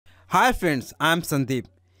Hi friends, I am Sandeep.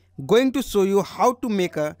 Going to show you how to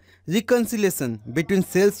make a reconciliation between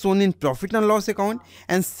sales shown in profit and loss account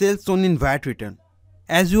and sales shown in VAT return.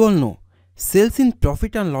 As you all know, sales in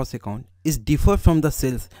profit and loss account is different from the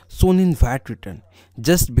sales shown in VAT return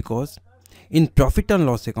just because in profit and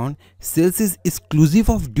loss account, sales is exclusive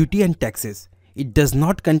of duty and taxes. It does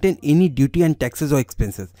not contain any duty and taxes or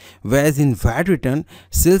expenses, whereas in VAT return,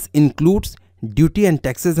 sales includes duty and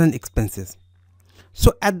taxes and expenses.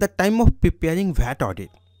 So at the time of preparing VAT audit,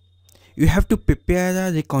 you have to prepare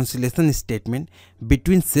a reconciliation statement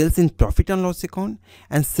between sales in profit and loss account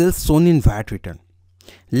and sales shown in VAT return.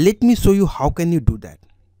 Let me show you how can you do that.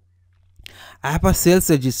 I have a sales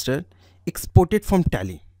register exported from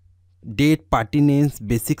Tally. Date, party names,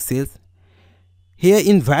 basic sales. Here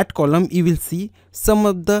in VAT column you will see some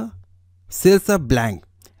of the sales are blank.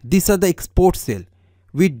 These are the export sale.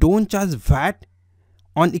 We don't charge VAT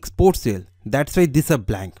on export sale. That's why these are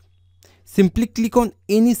blank. Simply click on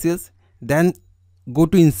any sales, then go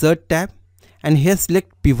to insert tab and here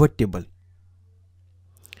select pivot table.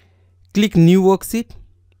 Click new worksheet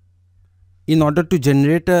in order to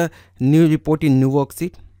generate a new report in new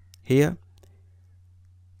worksheet. Here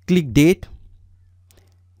click date,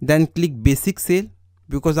 then click basic sale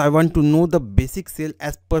because I want to know the basic sale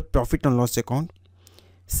as per profit and loss account.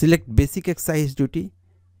 Select basic excise duty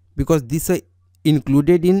because these are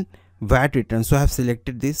included in VAT return, so I have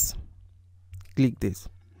selected this. Click this.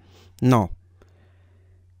 Now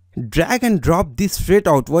drag and drop this straight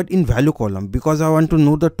outward in value column because I want to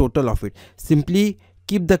know the total of it. Simply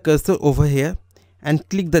keep the cursor over here and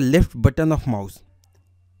click the left button of mouse.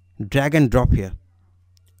 Drag and drop here.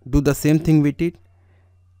 Do the same thing with it.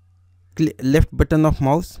 Left button of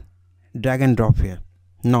mouse, drag and drop here.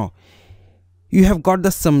 Now you have got the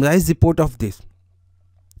summarized report of this.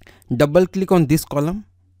 Double click on this column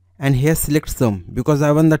and here select sum because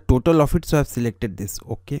I want the total of it, so I have selected this.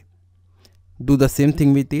 Okay, do the same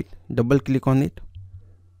thing with it. Double click on it,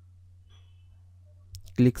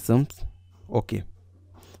 click sums. Okay,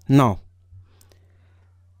 now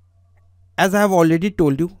as I have already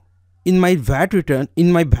told you, in my VAT return,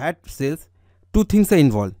 in my VAT sales, two things are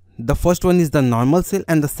involved. The first one is the normal sale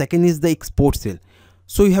and the second is the export sale.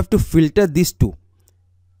 So you have to filter these two.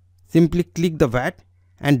 Simply click the VAT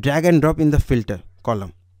and drag and drop in the filter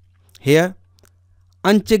column. Here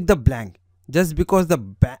uncheck the blank just because the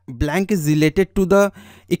blank is related to the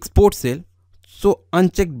export sale, so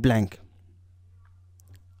uncheck blank.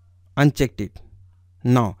 Unchecked it.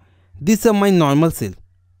 Now these are my normal sale.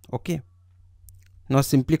 Okay, now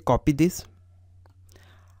simply copy this.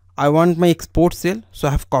 I want my export sale, so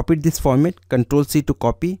I have copied this format. Ctrl C to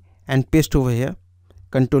copy and paste over here.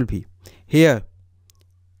 Ctrl V. Here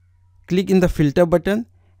click in the filter button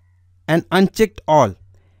and uncheck all,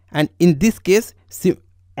 and in this case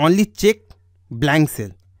only check blank cell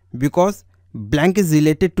because blank is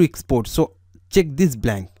related to export, so check this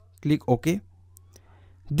blank. Click OK.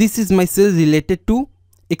 This is my sale related to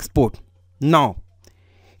export. Now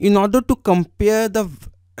in order to compare the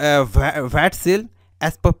VAT sale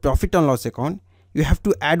as per profit and loss account, you have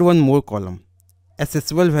to add one more column,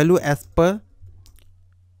 assessable value as per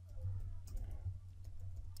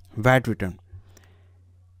VAT return.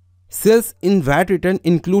 Sales in VAT return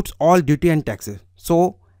includes all duty and taxes,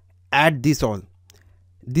 so add this all.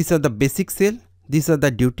 These are the basic sale, these are the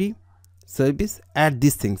duty, service. Add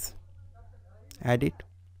these things, add it.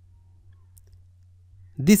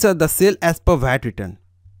 These are the sale as per VAT return.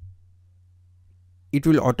 It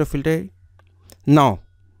will auto filter it. Now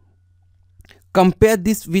compare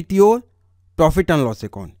this with your profit and loss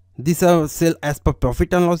account. These are sale as per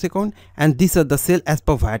profit and loss account and these are the sale as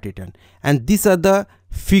per VAT return, and these are the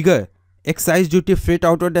figure excise duty, freight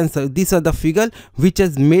outward, and these are the figure which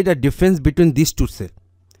has made a difference between these two sales.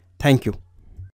 Thank you.